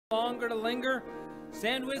Longer to linger.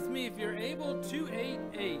 Stand with me if you're able.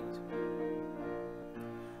 288.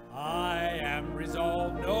 I am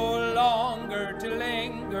resolved no longer to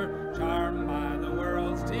linger, charmed by the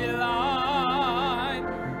world's delight.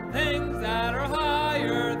 Things that are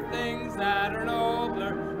higher, things that are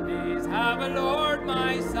nobler, these have allured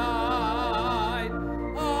my sight.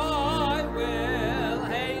 I will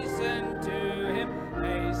hasten to him,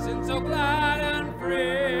 hasten so glad and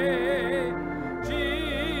free.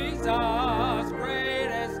 Jesus,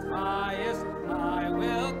 greatest, highest, I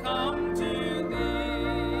will come to thee.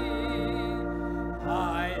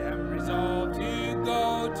 I am resolved to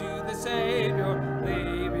go to the Savior,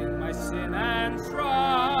 leaving my sin and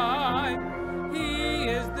strife. He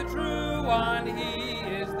is the true one, he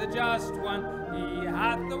is the just one, he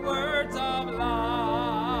hath the words of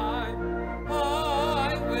life.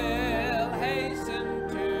 I will hasten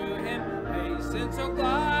to him, hasten so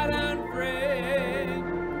glad and free.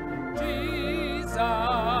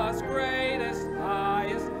 Jesus, greatest,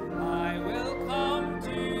 highest, I will come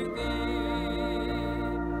to thee.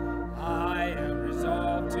 I am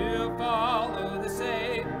resolved to follow the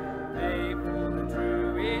Savior, faithful and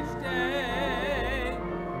true each day.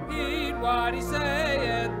 Heed what he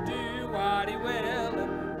saith, do what he willeth,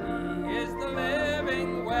 he is the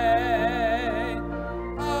living way.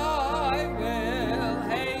 I will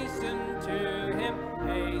hasten to him,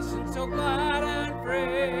 hasten so glad and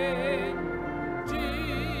free.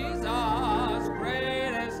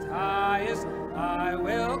 I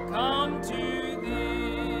will come to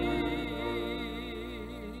thee.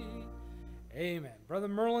 Amen. Brother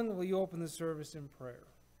Merlin, will you open the service in prayer?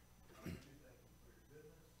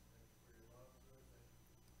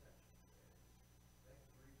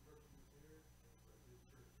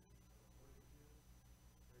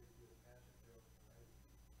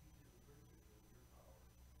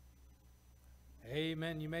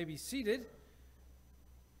 Amen. You may be seated.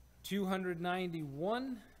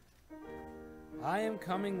 291. I am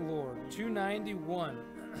coming, Lord. 291.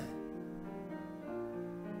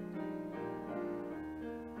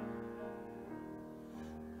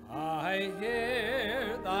 I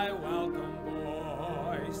hear thy welcome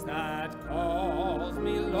voice that calls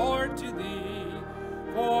me, Lord, to thee,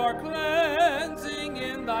 for cleansing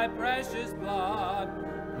in thy precious blood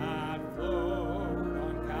that flowed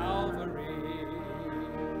on Calvary.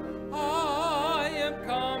 I am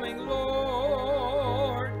coming,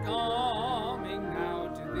 Lord, coming now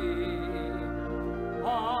to thee.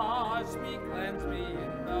 Wash me, cleanse me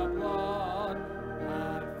in the blood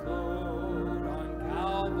that flowed on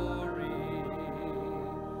Calvary.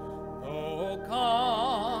 Though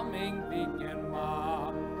coming thick and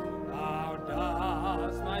mock, thou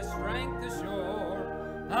dost my strength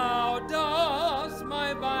assure, thou dost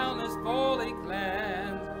my vileness fully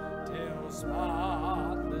cleanse, till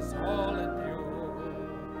spotless all endure.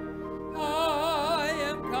 I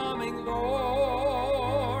am coming,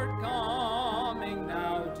 Lord, coming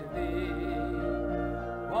now to thee.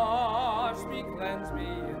 Wash me, cleanse me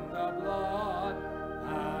in the blood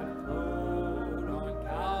that flowed on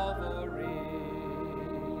Calvary.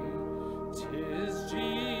 'Tis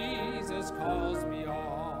Jesus calls me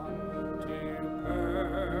on to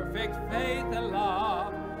perfect faith and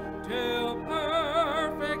love, to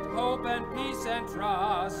perfect hope and peace and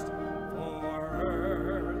trust, for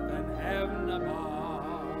earth and heaven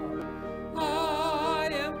above. I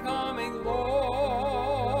am coming,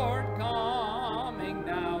 Lord, coming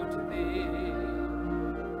now to thee.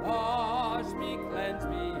 Wash me, cleanse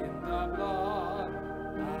me in the blood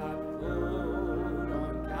that flowed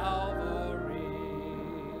on Calvary.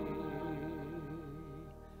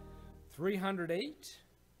 308.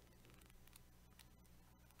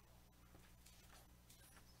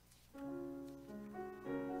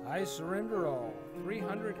 I surrender all.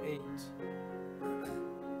 308.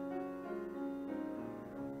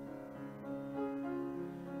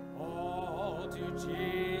 All to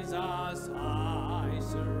Jesus I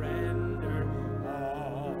surrender,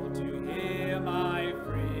 all to him I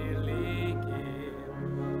freely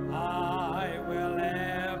give. I will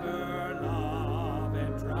ever love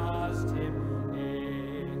and trust him,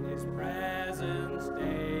 in his presence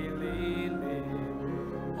daily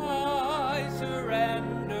live. I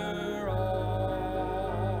surrender all.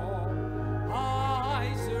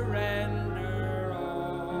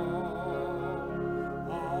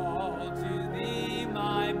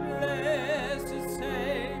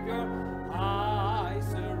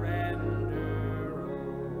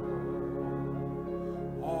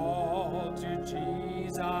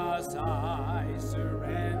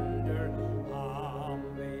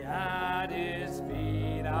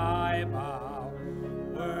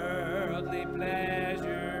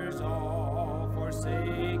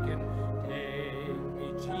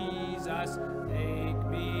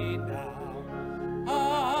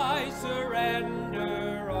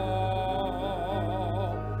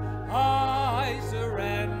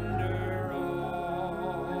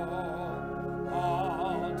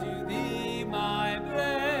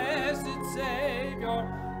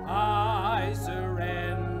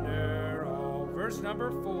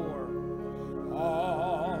 number 4.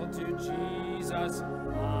 All to Jesus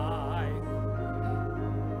I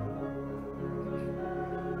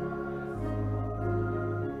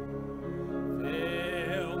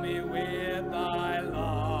fill me with thy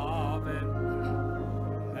love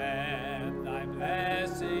and let thy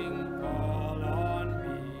blessing fall on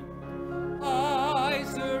me. I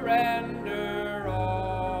surrender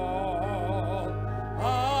all.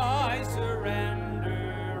 I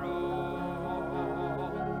surrender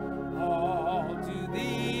all to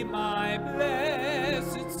thee, my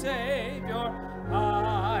blessed Savior.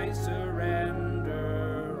 I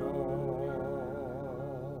surrender all.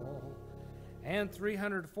 And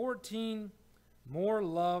 314, more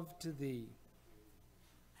love to thee.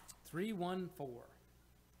 314.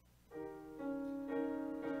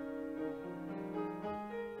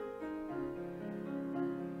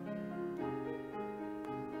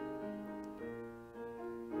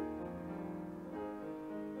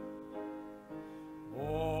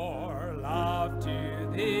 More love to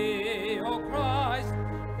thee, O Christ,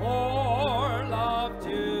 more love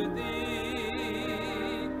to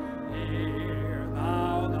thee. Hear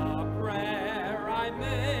thou the prayer I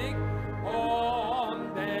make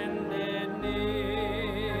on bended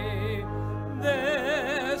knee.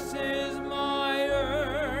 This is my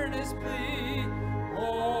earnest plea,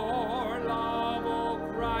 more love, O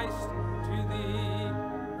Christ, to thee,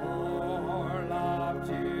 more love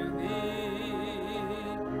to thee,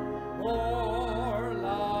 more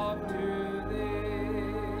love to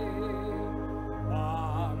thee.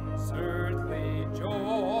 Once earthly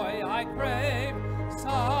joy I crave,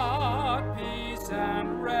 sought peace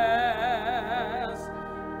and rest.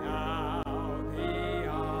 Now thee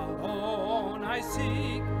alone I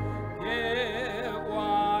seek, give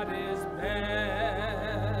what is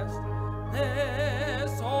best.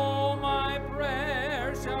 This all my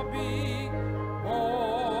prayer shall be,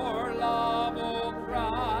 more love, O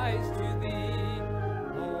Christ, to thee,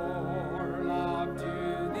 more love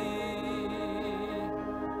to thee,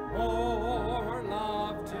 more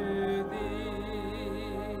love to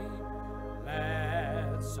thee.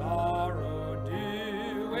 Let sorrow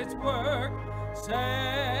do its work,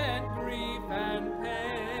 send grief and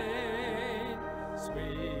pain.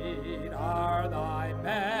 Sweet are thy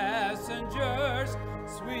messengers,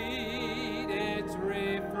 sweet its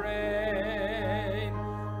refrain.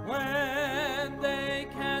 When they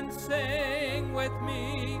can sing with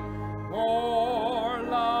me, more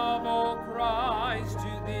love, O Christ,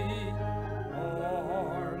 to thee,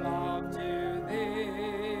 more love to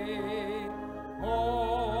thee,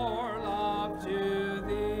 more love to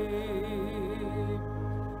thee.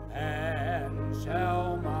 And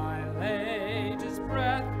shall my latest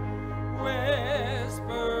breath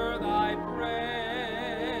whisper thy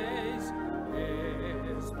praise?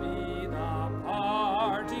 This be the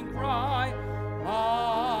parting cry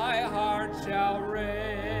my heart shall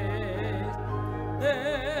raise.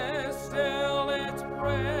 This still its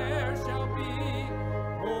prayer shall be,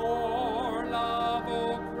 more love,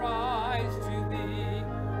 O Christ, to thee,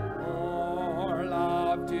 more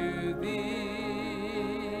love to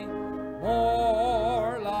thee,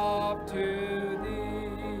 more love to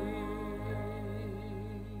thee.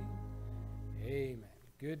 Amen.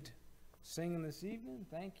 Good singing this evening.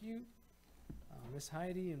 Thank you, Miss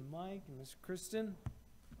Heidi and Mike and Miss Kristen.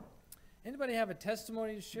 Anybody have a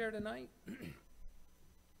testimony to share tonight?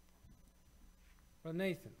 Well,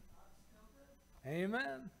 Nathan.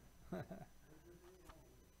 Amen.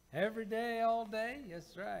 Every day, all day.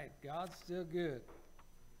 That's right. God's still good.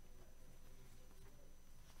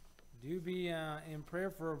 Do be in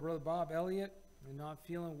prayer for Brother Bob Elliott. He's not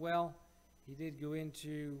feeling well. He did go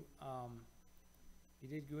into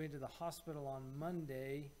the hospital on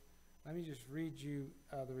Monday. Let me just read you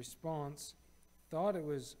the response. Thought it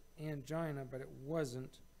was angina, but it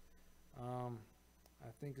wasn't.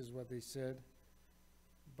 I think is what they said.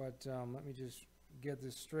 But let me just get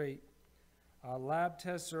this straight. Lab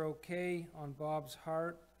tests are okay on Bob's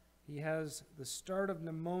heart. He has the start of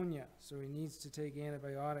pneumonia, so he needs to take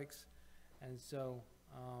antibiotics. And so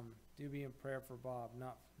do be in prayer for Bob,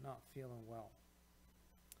 not feeling well.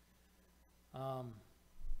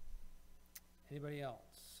 Anybody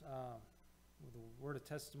else with a word of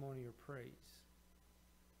testimony or praise?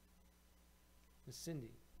 Miss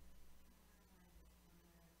Cindy.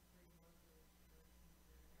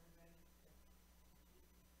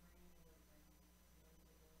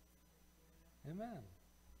 Amen.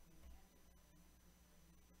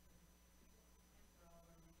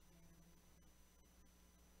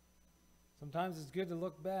 Sometimes it's good to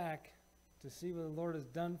look back to see what the Lord has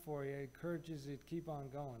done for you. It encourages you to keep on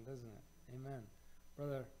going, doesn't it? Amen.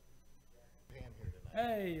 Brother. Pan here tonight.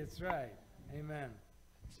 Hey, it's right. Amen.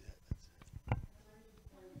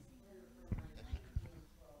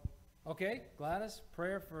 Okay, Gladys,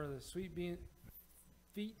 prayer for the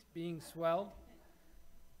feet being swelled.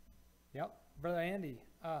 Yep, Brother Andy.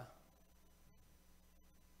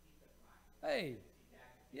 Hey,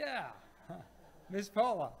 yeah, Miss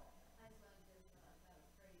Paula.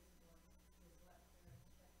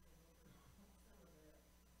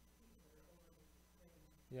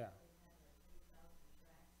 Yeah.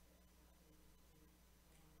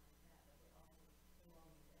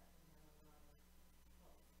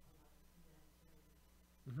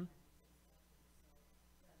 Mm-hmm.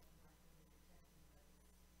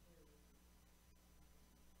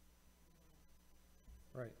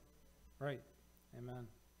 Right, right. Amen.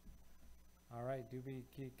 All right,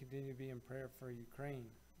 continue to be in prayer for Ukraine.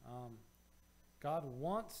 God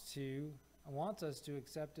wants us to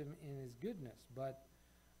accept him in his goodness, but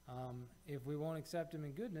if we won't accept him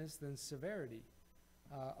in goodness, then severity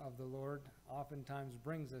of the Lord oftentimes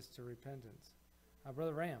brings us to repentance.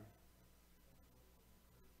 Brother Ram.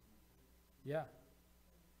 Yeah.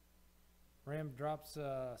 Ram drops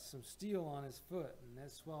some steel on his foot, and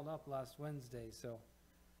that swelled up last Wednesday, so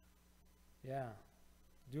yeah,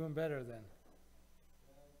 doing better then.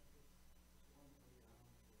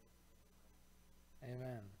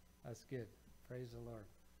 Amen. That's good. Praise the Lord.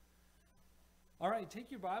 All right, take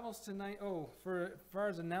your Bibles tonight. Oh, for as far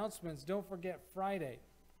as announcements, don't forget Friday.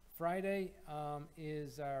 Friday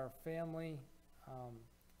is our family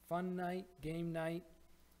fun night, game night,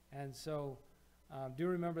 and so do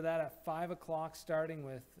remember that at 5 o'clock, starting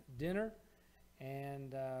with dinner,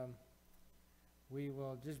 and we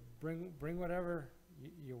will just bring whatever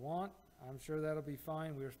you want. I'm sure that'll be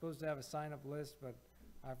fine. We were supposed to have a sign-up list, but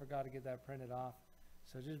I forgot to get that printed off.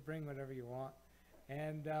 So just bring whatever you want,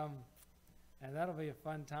 and that'll be a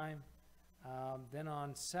fun time. Then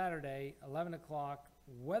on Saturday, 11 o'clock,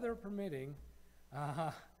 weather permitting.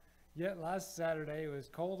 Yet last Saturday it was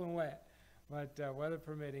cold and wet, but weather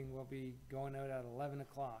permitting, we'll be going out at 11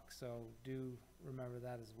 o'clock. So do remember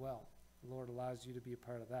that as well. The Lord allows you to be a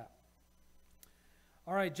part of that.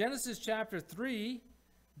 All right, Genesis chapter 3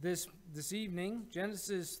 this evening.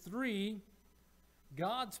 Genesis 3.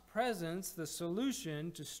 God's presence, the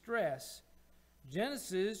solution to stress.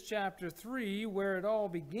 Genesis chapter 3, where it all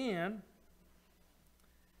began.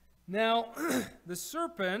 Now, the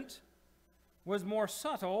serpent was more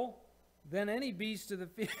subtle than any beast of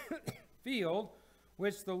the field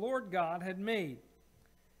which the Lord God had made.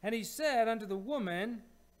 And he said unto the woman,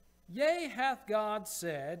 Yea, hath God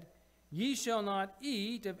said, Ye shall not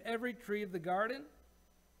eat of every tree of the garden?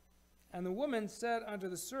 And the woman said unto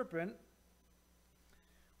the serpent,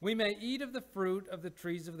 We may eat of the fruit of the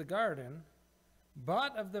trees of the garden,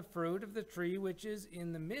 but of the fruit of the tree which is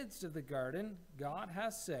in the midst of the garden, God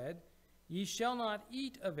hath said, Ye shall not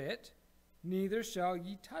eat of it, neither shall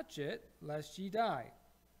ye touch it, lest ye die.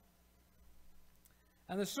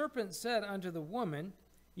 And the serpent said unto the woman,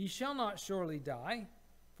 Ye shall not surely die,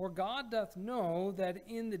 for God doth know that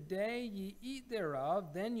in the day ye eat thereof,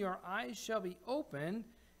 then your eyes shall be opened,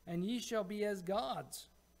 and ye shall be as gods,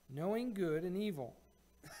 knowing good and evil.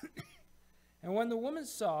 And when the woman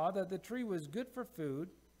saw that the tree was good for food,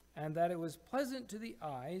 and that it was pleasant to the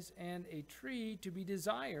eyes, and a tree to be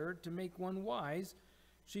desired to make one wise,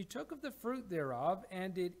 she took of the fruit thereof,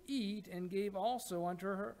 and did eat, and gave also unto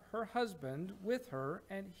her husband with her,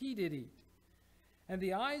 and he did eat. And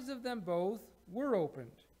the eyes of them both were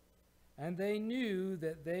opened, and they knew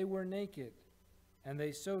that they were naked. And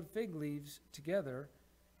they sewed fig leaves together,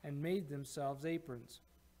 and made themselves aprons.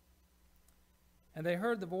 And they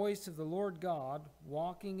heard the voice of the Lord God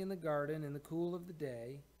walking in the garden in the cool of the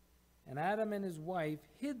day. And Adam and his wife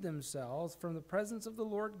hid themselves from the presence of the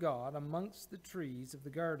Lord God amongst the trees of the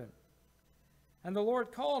garden. And the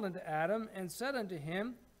Lord called unto Adam and said unto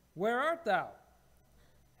him, Where art thou?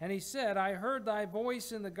 And he said, I heard thy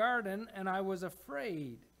voice in the garden, and I was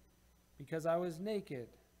afraid, because I was naked,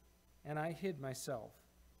 and I hid myself.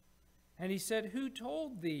 And he said, Who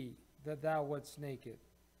told thee that thou wast naked?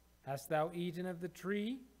 Hast thou eaten of the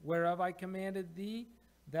tree whereof I commanded thee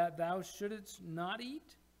that thou shouldest not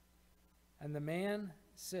eat? And the man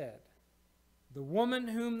said, The woman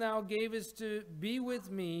whom thou gavest to be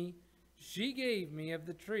with me, she gave me of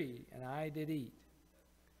the tree, and I did eat.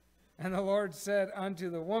 And the Lord said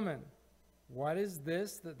unto the woman, What is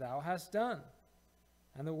this that thou hast done?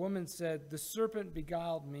 And the woman said, The serpent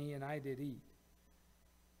beguiled me, and I did eat.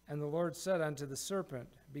 And the Lord said unto the serpent,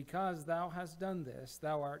 Because thou hast done this,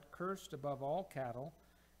 thou art cursed above all cattle,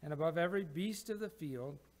 and above every beast of the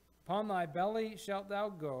field. Upon thy belly shalt thou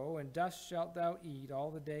go, and dust shalt thou eat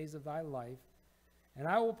all the days of thy life. And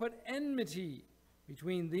I will put enmity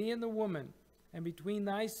between thee and the woman, and between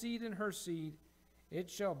thy seed and her seed. It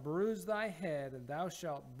shall bruise thy head, and thou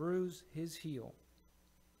shalt bruise his heel.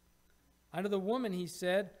 Unto the woman he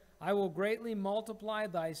said, I will greatly multiply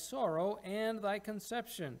thy sorrow and thy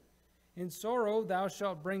conception. In sorrow thou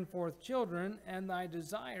shalt bring forth children, and thy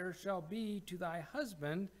desire shall be to thy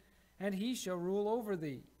husband, and he shall rule over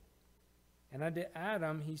thee. And unto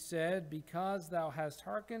Adam he said, Because thou hast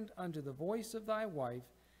hearkened unto the voice of thy wife,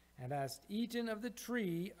 and hast eaten of the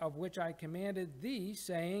tree of which I commanded thee,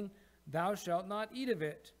 saying, Thou shalt not eat of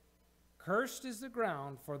it. Cursed is the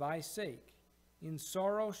ground for thy sake. In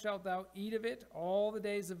sorrow shalt thou eat of it all the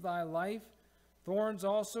days of thy life. Thorns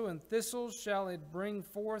also and thistles shall it bring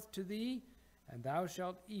forth to thee, and thou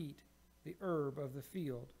shalt eat the herb of the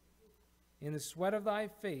field. In the sweat of thy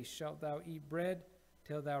face shalt thou eat bread,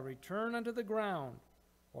 till thou return unto the ground,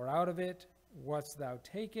 for out of it wast thou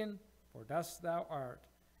taken, for dust thou art,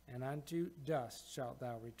 and unto dust shalt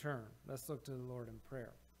thou return. Let's look to the Lord in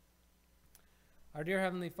prayer. Our dear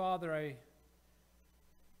Heavenly Father, I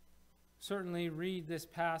certainly read this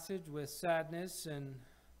passage with sadness and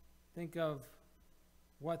think of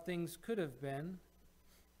what things could have been.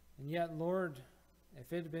 And yet, Lord,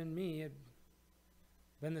 if it had been me, it had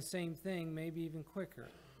been the same thing, maybe even quicker.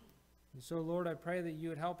 And so, Lord, I pray that you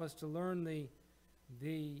would help us to learn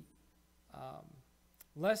the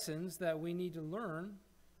lessons that we need to learn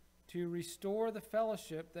to restore the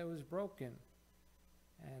fellowship that was broken.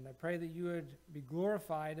 And I pray that you would be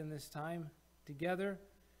glorified in this time together,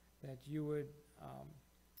 that you would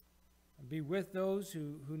be with those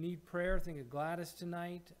who need prayer. Think of Gladys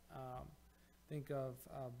tonight. Think of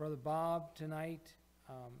Brother Bob tonight.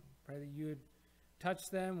 Pray that you would touch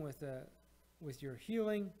them with your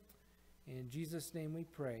healing. In Jesus' name we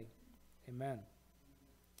pray. Amen.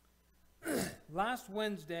 Last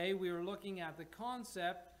Wednesday, we were looking at the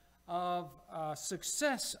concept of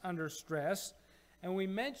success under stress. And we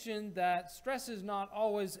mentioned that stress is not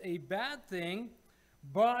always a bad thing,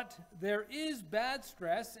 but there is bad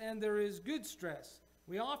stress and there is good stress.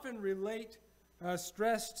 We often relate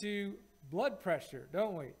stress to blood pressure,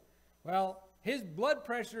 don't we? Well, his blood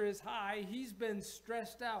pressure is high. He's been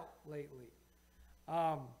stressed out lately.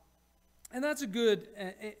 And that's a good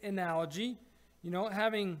analogy. You know,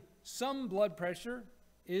 having some blood pressure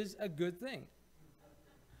is a good thing.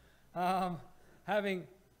 Having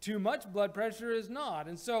too much blood pressure is not.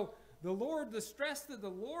 And so the stress that the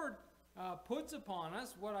Lord puts upon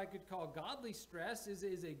us, what I could call godly stress, is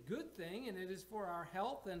a good thing, and it is for our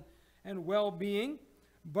health and well-being.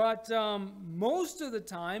 But most of the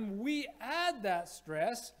time, we add that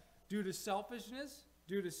stress due to selfishness,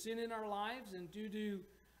 due to sin in our lives, and due to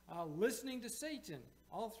listening to Satan.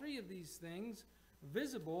 All three of these things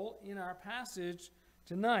visible in our passage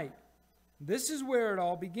tonight. This is where it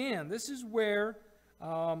all began. This is where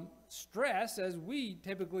stress, as we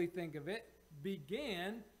typically think of it,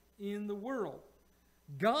 began in the world.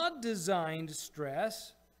 God designed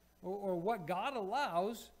stress, or what God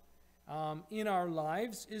allows in our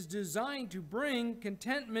lives, is designed to bring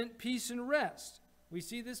contentment, peace, and rest. We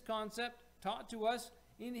see this concept taught to us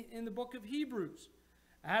in the book of Hebrews.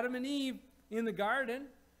 Adam and Eve in the garden,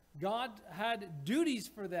 God had duties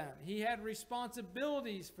for them. He had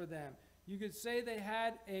responsibilities for them. You could say they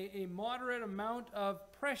had a moderate amount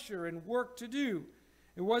of pressure and work to do.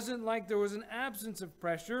 It wasn't like there was an absence of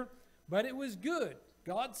pressure, but it was good.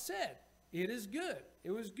 God said, it is good.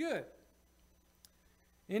 It was good.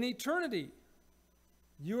 In eternity,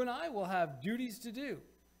 you and I will have duties to do.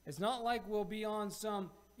 It's not like we'll be on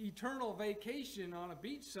some eternal vacation on a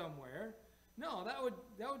beach somewhere. No, that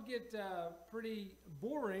would get pretty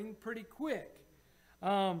boring pretty quick.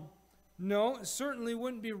 No, it certainly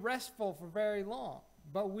wouldn't be restful for very long.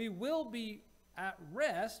 But we will be at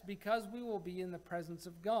rest because we will be in the presence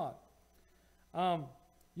of God.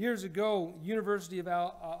 Years ago, University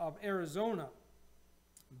of Arizona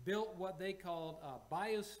built what they called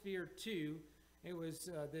Biosphere 2. It was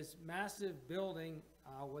this massive building,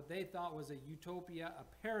 what they thought was a utopia, a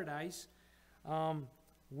paradise,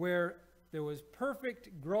 where there was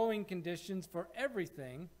perfect growing conditions for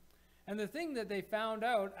everything. And the thing that they found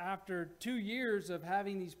out after 2 years of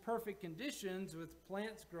having these perfect conditions with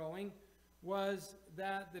plants growing was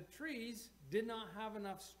that the trees did not have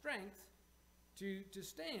enough strength to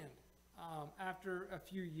stand after a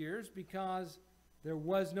few years, because there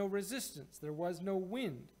was no resistance, there was no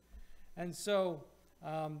wind. And so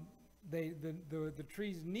the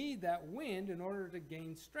trees need that wind in order to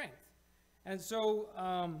gain strength. And so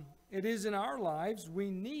it is in our lives, we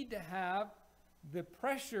need to have the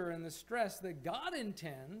pressure and the stress that God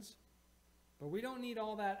intends, but we don't need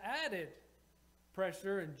all that added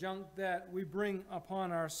pressure and junk that we bring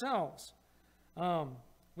upon ourselves.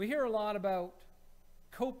 We hear a lot about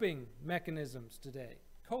coping mechanisms today.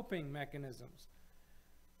 Coping mechanisms.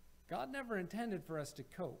 God never intended for us to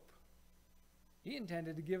cope. He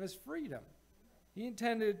intended to give us freedom. He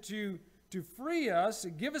intended to free us, to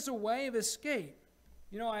give us a way of escape.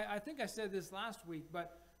 You know, I think I said this last week,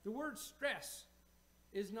 but the word stress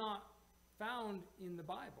is not found in the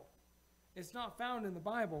Bible. It's not found in the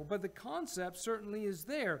Bible, but the concept certainly is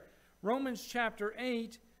there. Romans chapter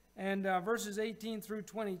 8 and verses 18 through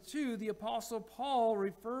 22, the Apostle Paul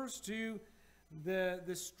refers to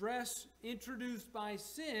the stress introduced by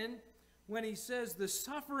sin when he says the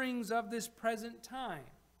sufferings of this present time.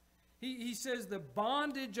 He says the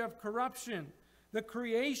bondage of corruption, the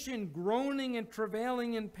creation groaning and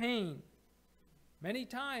travailing in pain. Many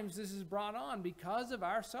times this is brought on because of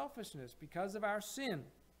our selfishness, because of our sin,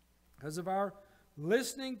 because of our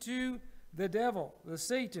listening to the devil, the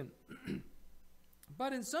Satan.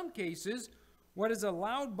 But in some cases, what is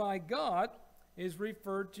allowed by God is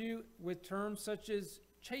referred to with terms such as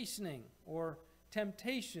chastening or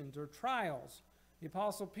temptations or trials. The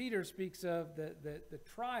Apostle Peter speaks of the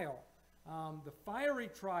trial, the fiery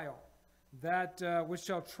trial that which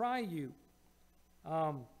shall try you.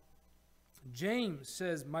 James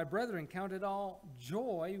says, "My brethren, count it all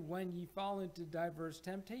joy when ye fall into diverse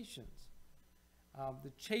temptations."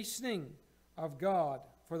 The chastening of God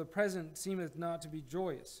for the present seemeth not to be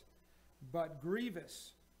joyous, but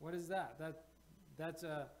grievous. What is that? That's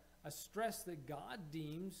a stress that God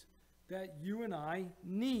deems that you and I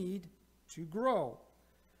need to grow.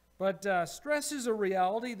 But stress is a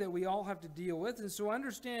reality that we all have to deal with, and so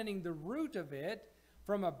understanding the root of it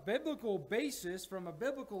from a biblical basis, from a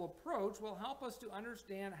biblical approach, will help us to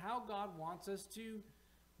understand how God wants us to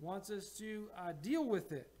deal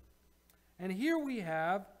with it. And here we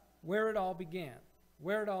have where it all began.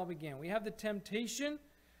 Where it all began. We have the temptation,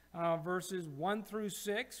 verses 1 through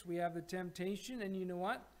 6. We have the temptation, and you know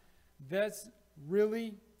what? That's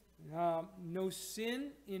really no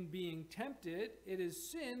sin in being tempted. It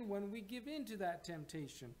is sin when we give in to that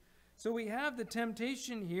temptation. So we have the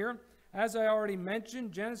temptation here. As I already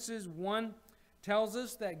mentioned, Genesis 1 tells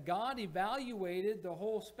us that God evaluated the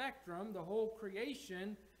whole spectrum, the whole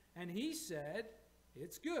creation, and he said,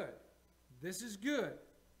 it's good. This is good.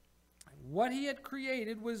 What he had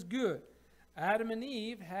created was good. Adam and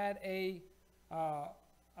Eve had a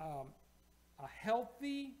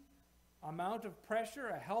healthy amount of pressure,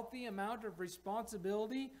 a healthy amount of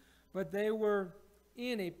responsibility, but they were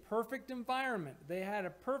in a perfect environment. They had a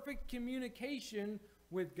perfect communication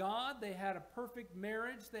with God. They had a perfect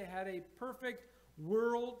marriage. They had a perfect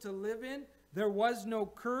world to live in. There was no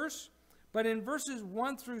curse. But in verses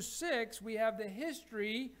 1 through 6, we have the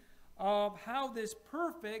history of how this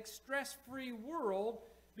perfect, stress-free world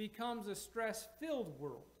becomes a stress-filled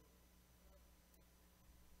world.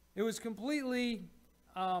 It was completed,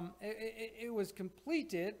 and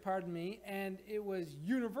it was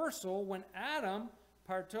universal when Adam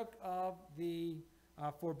partook of the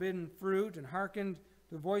forbidden fruit and hearkened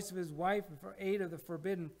the voice of his wife and ate of the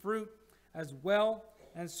forbidden fruit as well.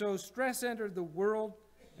 And so stress entered the world.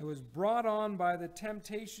 It was brought on by the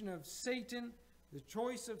temptation of Satan, the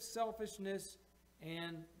choice of selfishness,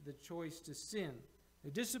 and the choice to sin. They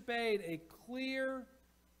disobeyed a clear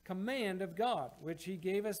command of God, which he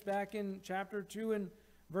gave us back in chapter 2 and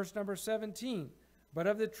verse number 17. But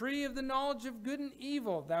of the tree of the knowledge of good and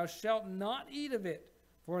evil thou shalt not eat of it,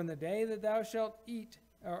 for in the day that thou shalt eat,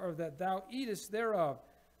 or that thou eatest thereof,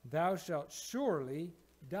 thou shalt surely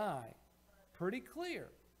die. Pretty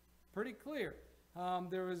clear. Pretty clear.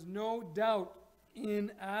 There was no doubt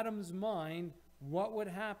in Adam's mind what would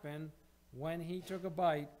happen when he took a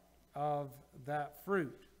bite of that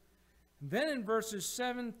fruit. Then in verses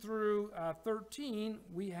 7 through 13,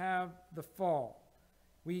 we have the fall.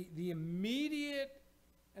 The immediate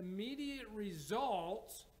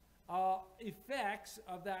results, effects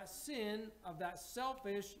of that sin, of that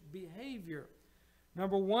selfish behavior.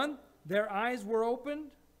 Number one, their eyes were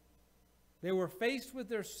opened. They were faced with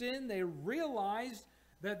their sin. They realized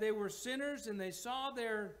that they were sinners, and they saw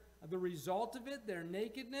the result of it, their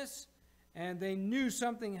nakedness, and they knew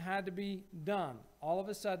something had to be done. All of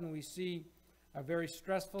a sudden, we see a very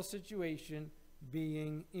stressful situation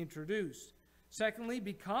being introduced. Secondly,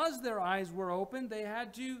 because their eyes were open, they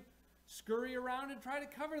had to scurry around and try to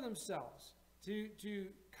cover themselves, to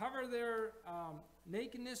cover their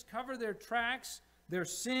nakedness, cover their tracks, their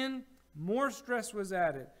sin. More stress was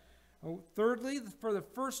added. Thirdly, for the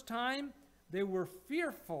first time, they were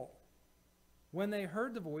fearful when they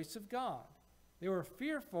heard the voice of God. They were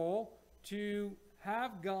fearful to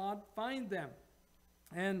have God find them.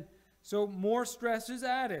 And so more stress is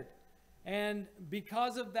added. And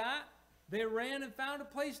because of that, they ran and found a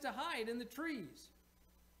place to hide in the trees.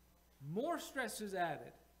 More stress is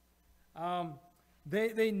added.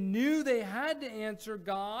 They knew they had to answer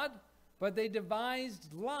God, but they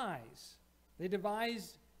devised lies. They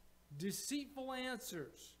devised deceitful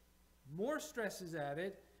answers. More stress is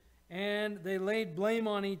added, and they laid blame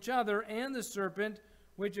on each other and the serpent,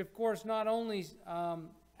 which of course not only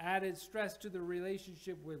added stress to the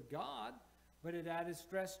relationship with God, but it added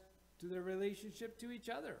stress to their relationship to each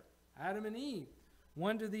other. Adam and Eve,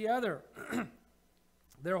 one to the other.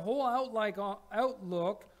 Their whole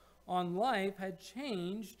outlook on life had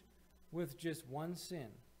changed with just one sin.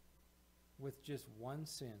 With just one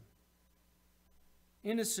sin.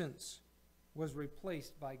 Innocence was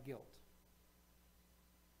replaced by guilt.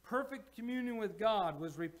 Perfect communion with God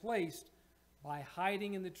was replaced by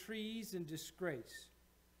hiding in the trees in disgrace.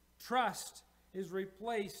 Trust is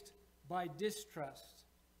replaced by distrust.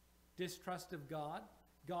 Distrust of God.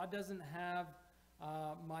 God doesn't have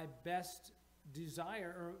my best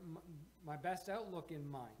desire or my best outlook in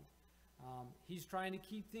mind. He's trying to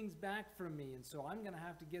keep things back from me, and so I'm going to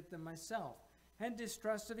have to get them myself. And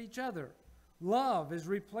distrust of each other. Love is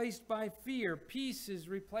replaced by fear. Peace is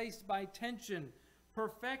replaced by tension.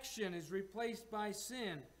 Perfection is replaced by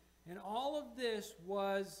sin. And all of this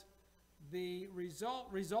was the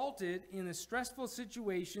resulted in a stressful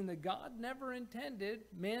situation that God never intended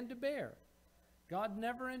man to bear. God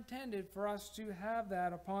never intended for us to have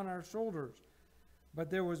that upon our shoulders.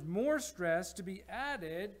 But there was more stress to be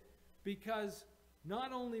added because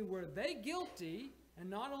not only were they guilty, and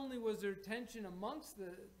not only was there tension amongst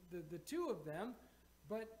the two of them,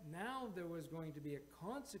 but now there was going to be a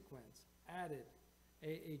consequence added,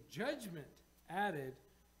 a judgment added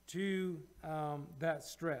to that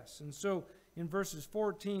stress. And so in verses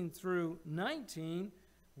 14 through 19,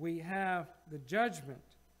 we have the judgment.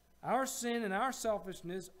 Our sin and our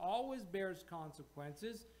selfishness always bears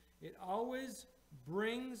consequences. It always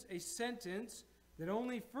brings a sentence that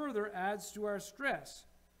only further adds to our stress.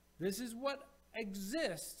 This is what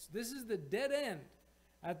exists. This is the dead end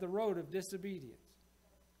at the road of disobedience.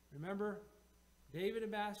 Remember David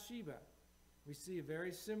and Bathsheba. We see a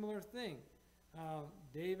very similar thing.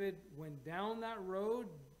 David went down that road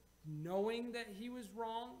knowing that he was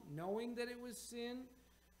wrong, knowing that it was sin.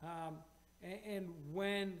 And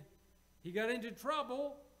when he got into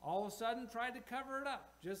trouble, all of a sudden tried to cover it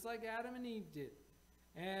up, just like Adam and Eve did.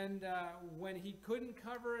 And when he couldn't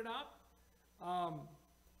cover it up,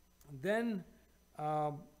 then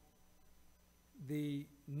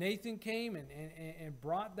Nathan came and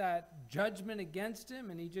brought that judgment against him,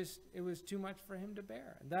 and it was too much for him to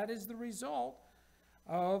bear. And that is the result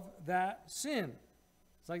of that sin.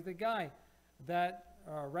 It's like the guy that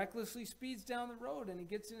recklessly speeds down the road and he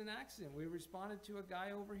gets in an accident. We responded to a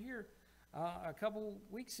guy over here a couple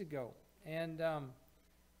weeks ago, and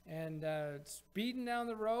speeding down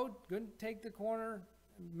the road, couldn't make the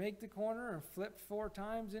corner, and flipped 4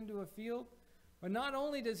 times into a field. But not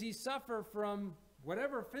only does he suffer from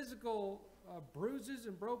whatever physical bruises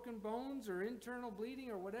and broken bones or internal bleeding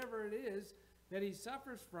or whatever it is that he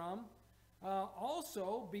suffers from,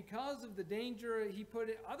 also because of the danger he put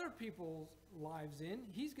other people's lives in,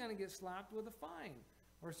 he's going to get slapped with a fine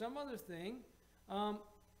or some other thing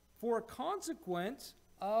for a consequence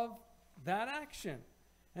of that action.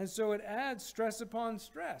 And so it adds stress upon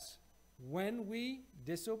stress when we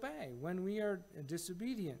disobey, when we are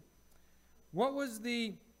disobedient. What was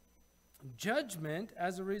the judgment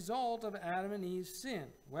as a result of Adam and Eve's sin?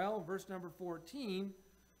 Well, verse number 14,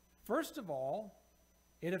 first of all,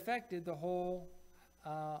 it affected the whole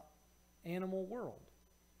animal world.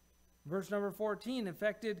 Verse number 14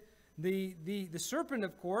 affected the serpent,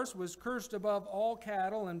 of course, was cursed above all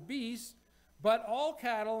cattle and beasts, but all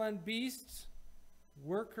cattle and beasts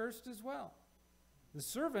were cursed as well. The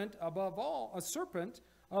serpent above all,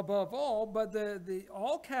 but the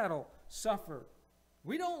all cattle suffer.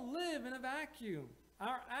 We don't live in a vacuum.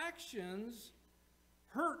 Our actions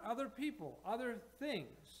hurt other people, other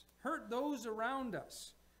things, hurt those around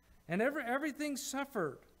us. And everything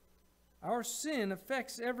suffered. Our sin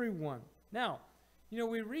affects everyone. Now,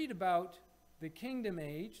 we read about the kingdom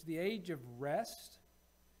age, the age of rest.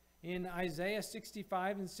 In Isaiah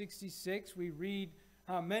 65 and 66, we read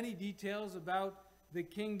many details about the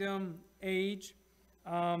kingdom age.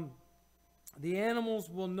 The animals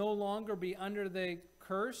will no longer be under the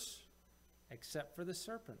curse except for the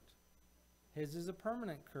serpent. His is a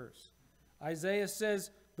permanent curse. Isaiah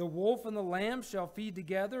says, the wolf and the lamb shall feed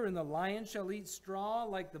together, and the lion shall eat straw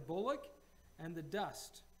like the bullock, and the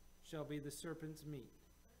dust shall be the serpent's meat.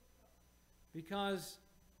 because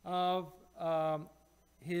of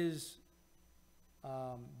his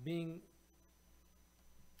being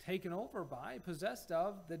taken over by, possessed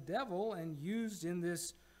of the devil, and used in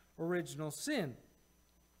this original sin.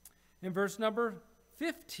 In verse number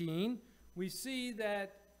 15, we see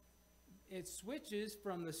that it switches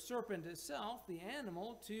from the serpent itself, the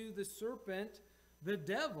animal, to the serpent, the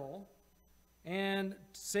devil, and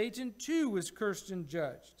Satan too was cursed and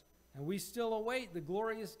judged. And we still await the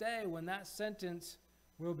glorious day when that sentence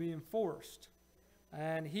will be enforced.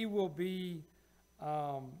 And he will be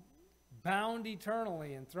bound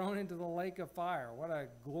eternally and thrown into the lake of fire. What a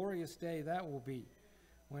glorious day that will be.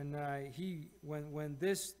 When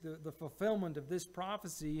the fulfillment of this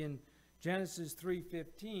prophecy in Genesis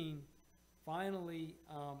 3:15 finally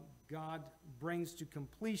God brings to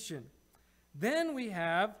completion. Then we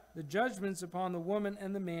have the judgments upon the woman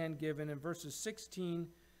and the man given in verses 16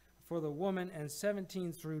 for the woman and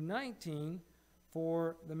 17 through 19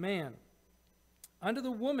 for the man. Unto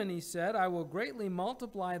the woman he said, I will greatly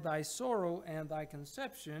multiply thy sorrow and thy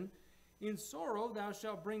conception. In sorrow thou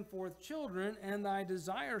shalt bring forth children, and thy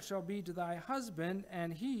desire shall be to thy husband,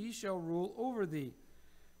 and he shall rule over thee.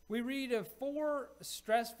 We read of 4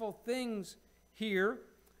 stressful things here.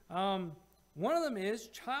 One of them is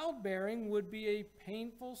childbearing would be a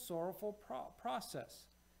painful, sorrowful process.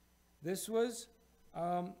 This was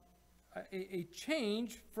a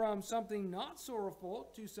change from something not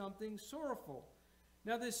sorrowful to something sorrowful.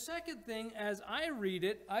 Now, this second thing, as I read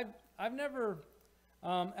it, I've never,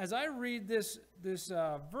 as I read this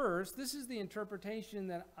verse, this is the interpretation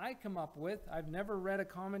that I come up with. I've never read a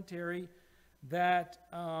commentary that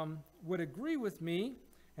would agree with me,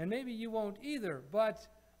 and maybe you won't either. But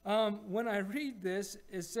when I read this,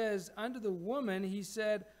 it says, unto the woman he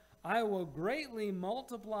said, I will greatly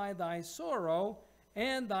multiply thy sorrow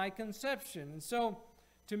and thy conception. And so,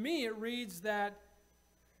 to me, it reads that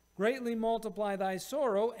greatly multiply thy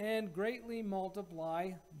sorrow and greatly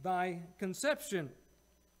multiply thy conception.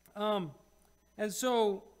 And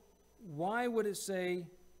so, why would it say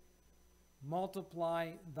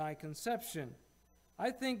multiply thy conception?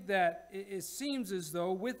 I think that it seems as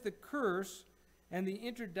though with the curse and the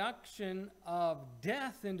introduction of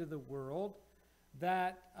death into the world,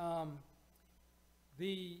 that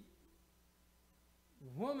the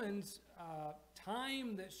woman's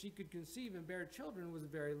time that she could conceive and bear children was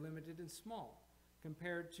very limited and small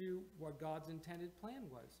compared to what God's intended plan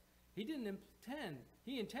was. He didn't intend.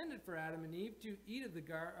 He intended for Adam and Eve to eat of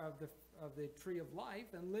the tree of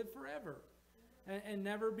life and live forever and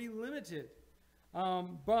never be limited.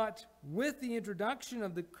 But with the introduction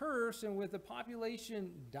of the curse and with the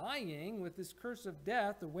population dying, with this curse of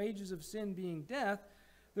death, the wages of sin being death,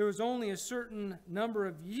 there was only a certain number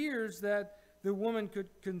of years that the woman could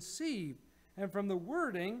conceive. And from the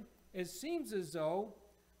wording, it seems as though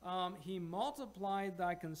he multiplied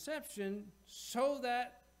thy conception so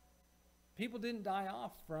that people didn't die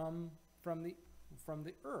off from the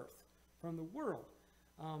earth, from the world,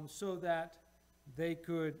 so that they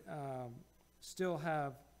could still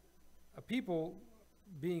have a people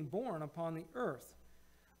being born upon the earth.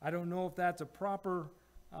 I don't know if that's a proper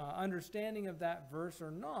understanding of that verse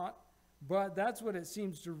or not, but that's what it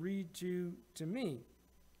seems to read to me.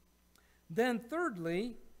 Then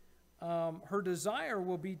thirdly, her desire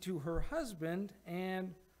will be to her husband,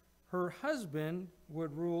 and her husband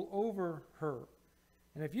would rule over her.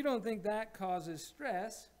 And if you don't think that causes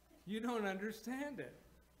stress, you don't understand it.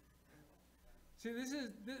 See,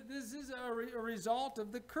 this is a result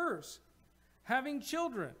of the curse. Having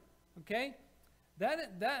children, okay?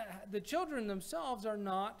 That the children themselves are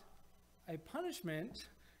not a punishment.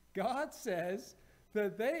 God says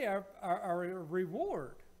that they are a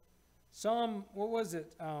reward. Psalm, what was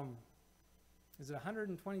it? Is it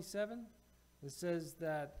 127? It says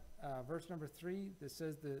that, verse number 3, that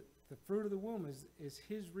says the fruit of the womb is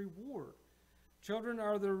his reward. Children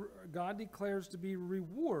are God declares to be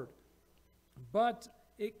reward. But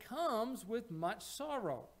it comes with much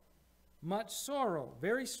sorrow,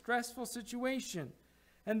 very stressful situation.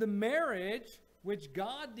 And the marriage, which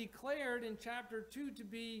God declared in chapter 2 to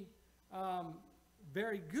be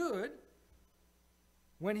very good,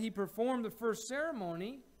 when he performed the first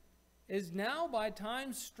ceremony, is now by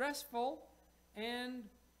times stressful and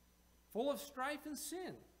full of strife and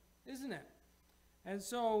sin, isn't it? And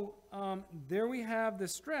so there we have the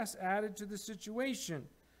stress added to the situation.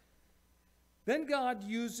 Then God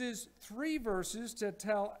uses 3 verses to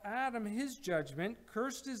tell Adam his judgment.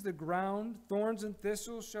 Cursed is the ground, thorns and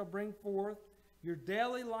thistles shall bring forth. Your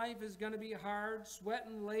daily life is going to be hard, sweat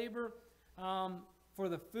and labor for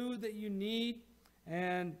the food that you need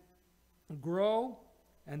and grow.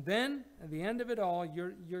 And then, at the end of it all,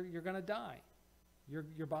 you're going to die.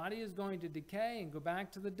 Your body is going to decay and go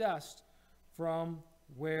back to the dust from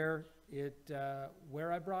where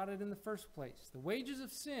I brought it in the first place. The wages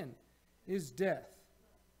of sin is death.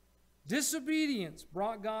 Disobedience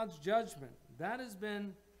brought God's judgment. That has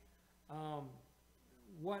been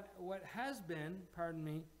what has been,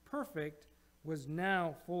 perfect, was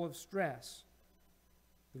now full of stress.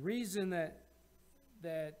 The reason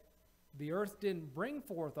that the earth didn't bring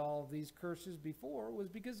forth all of these curses before was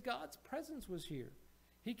because God's presence was here.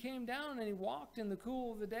 He came down and he walked in the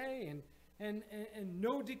cool of the day, and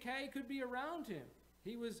no decay could be around him.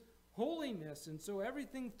 He was holiness, and so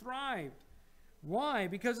everything thrived. Why?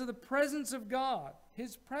 Because of the presence of God.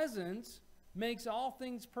 His presence makes all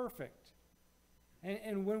things perfect.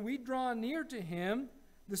 And when we draw near to him,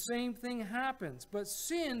 the same thing happens. But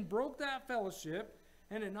sin broke that fellowship,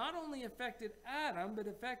 and it not only affected Adam, but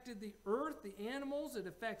affected the earth, the animals. It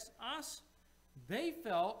affects us. They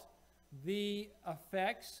felt the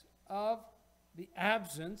effects of the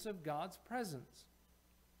absence of God's presence.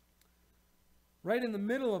 Right in the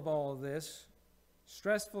middle of all of this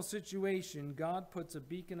stressful situation, God puts a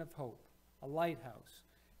beacon of hope, a lighthouse.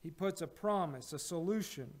 He puts a promise, a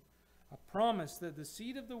solution, a promise that the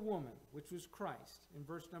seed of the woman, which was Christ, in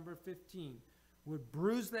verse number 15, would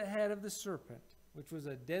bruise the head of the serpent, which was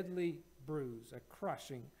a deadly bruise, a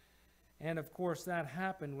crushing. And of course, that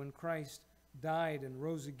happened when Christ died and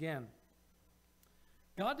rose again.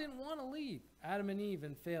 God didn't want to leave Adam and Eve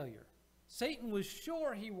in failure. Satan was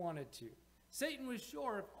sure he wanted to. Satan was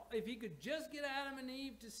sure if he could just get Adam and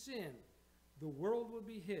Eve to sin, the world would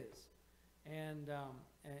be his. And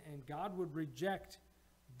God would reject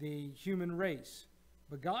the human race.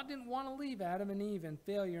 But God didn't want to leave Adam and Eve in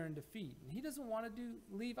failure and defeat. And he doesn't want to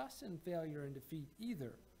leave us in failure and defeat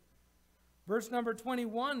either. Verse number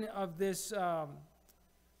 21 of this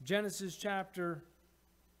Genesis chapter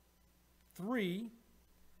 3,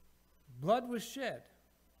 blood was shed.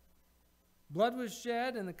 Blood was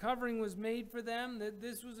shed and the covering was made for them.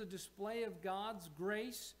 This was a display of God's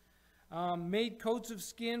grace. Made coats of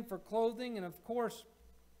skin for clothing. And of course,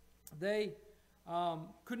 they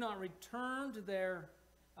could not return to their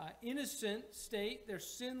innocent state, their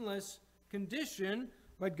sinless condition,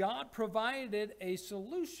 but God provided a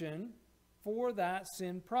solution for that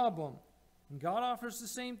sin problem. And God offers the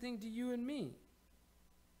same thing to you and me.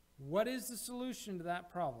 What is the solution to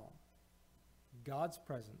that problem? God's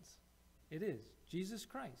presence. It is Jesus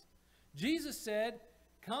Christ. Jesus said,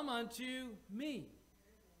 "Come unto me,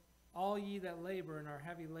 all ye that labor and are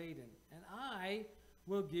heavy laden, and I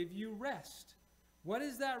will give you rest." What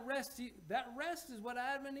is that rest? That rest is what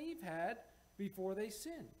Adam and Eve had before they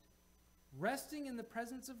sinned. Resting in the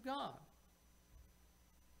presence of God.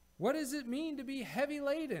 What does it mean to be heavy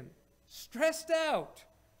laden? Stressed out.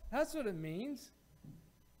 That's what it means.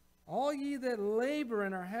 All ye that labor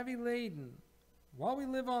and are heavy laden. While we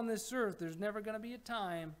live on this earth, there's never going to be a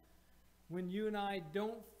time when you and I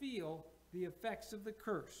don't feel the effects of the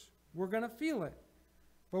curse. We're going to feel it.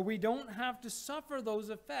 But we don't have to suffer those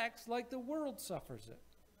effects like the world suffers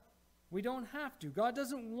it. We don't have to. God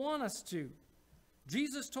doesn't want us to.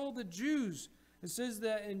 Jesus told the Jews, it says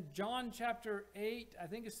that in John chapter 8, I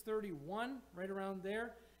think it's 31, right around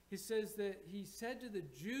there, he says that he said to the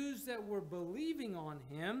Jews that were believing on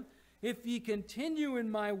him, "If ye continue in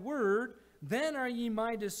my word, then are ye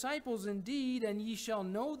my disciples indeed, and ye shall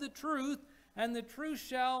know the truth, and the truth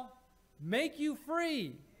shall make you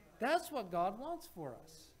free." That's what God wants for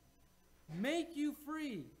us. Make you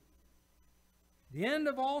free. The end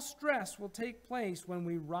of all stress will take place when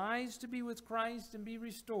we rise to be with Christ and be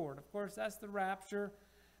restored. Of course, that's the rapture.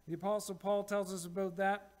 The Apostle Paul tells us about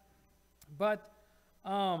that. But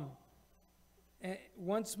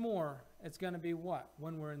once more, it's going to be what?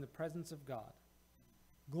 When we're in the presence of God.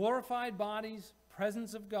 Glorified bodies,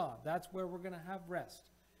 presence of God. That's where we're going to have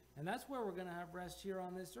rest. And that's where we're going to have rest here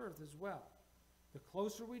on this earth as well. The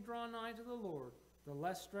closer we draw nigh to the Lord, the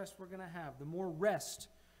less stress we're going to have, the more rest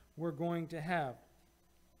we're going to have.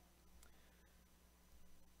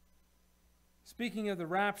 Speaking of the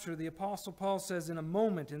rapture, the Apostle Paul says, "In a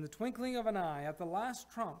moment, in the twinkling of an eye, at the last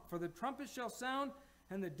trump, for the trumpet shall sound,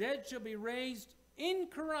 and the dead shall be raised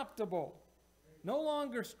incorruptible," no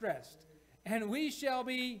longer stressed, "and we shall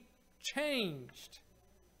be changed."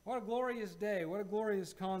 What a glorious day. What a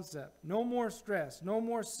glorious concept. No more stress, no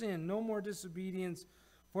more sin, no more disobedience.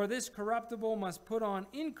 For this corruptible must put on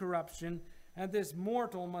incorruption, and this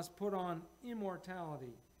mortal must put on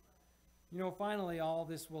immortality. You know, finally, all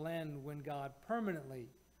this will end when God permanently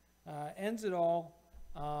ends it all.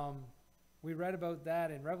 We read about that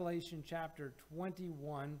in Revelation chapter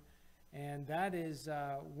 21. And that is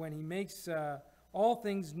when he makes all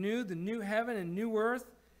things new, the new heaven and new earth.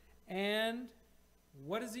 And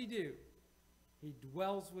what does he do? He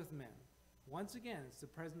dwells with men. Once again, it's the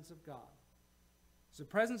presence of God. It's the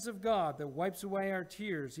presence of God that wipes away our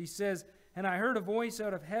tears. He says, and I heard a voice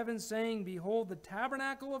out of heaven saying, behold, the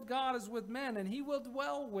tabernacle of God is with men, and he will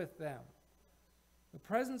dwell with them. The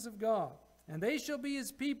presence of God. And they shall be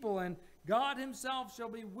his people, and God himself shall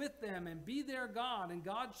be with them and be their God. And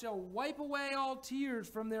God shall wipe away all tears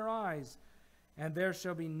from their eyes. And there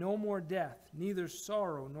shall be no more death, neither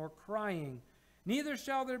sorrow nor crying. Neither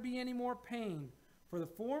shall there be any more pain, for the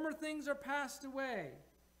former things are passed away.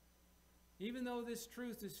 Even though this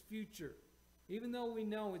truth is future, even though we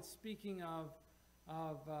know it's speaking of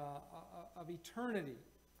eternity,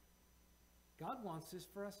 God wants this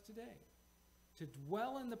for us today, to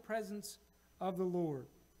dwell in the presence of the Lord.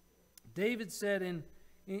 David said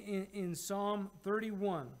in Psalm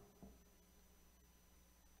 31,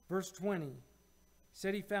 verse 20, he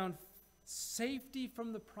said he found safety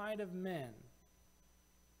from the pride of men.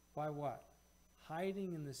 By what?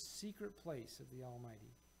 Hiding in the secret place of the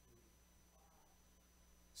Almighty.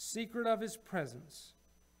 Secret of his presence.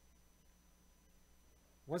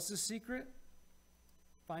 What's the secret?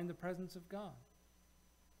 Find the presence of God.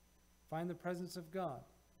 Find the presence of God.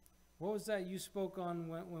 What was that you spoke on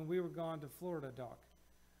when we were gone to Florida, Doc?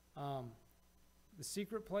 The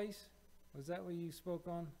secret place? Was that what you spoke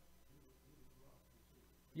on?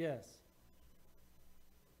 Yes.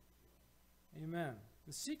 Amen.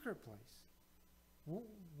 The secret place.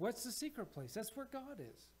 What's the secret place? That's where God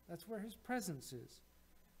is. That's where his presence is.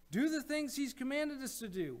 Do the things he's commanded us to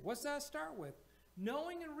do. What's that start with?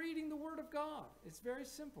 Knowing and reading the Word of God. It's very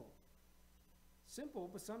simple. Simple,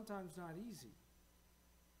 but sometimes not easy.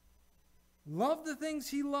 Love the things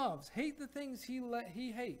he loves. Hate the things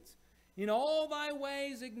he hates. In all thy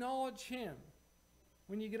ways acknowledge him.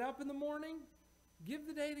 When you get up in the morning, give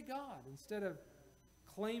the day to God instead of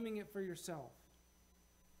claiming it for yourself.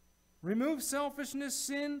 Remove selfishness,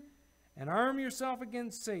 sin, and arm yourself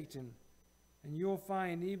against Satan. And you'll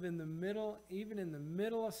find even in the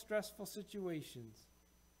middle of stressful situations,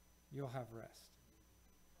 you'll have rest.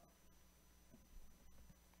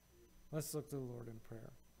 Let's look to the Lord in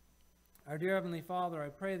prayer. Our dear Heavenly Father, I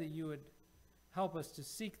pray that you would help us to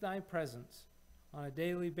seek thy presence on a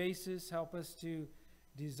daily basis. Help us to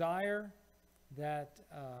desire that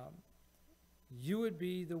you would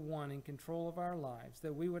be the one in control of our lives,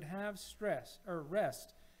 that we would have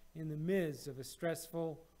rest in the midst of a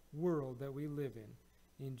stressful world that we live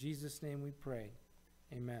in. In Jesus' name we pray.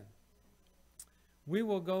 Amen. We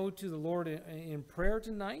will go to the Lord in prayer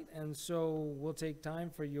tonight, and so we'll take time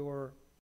for your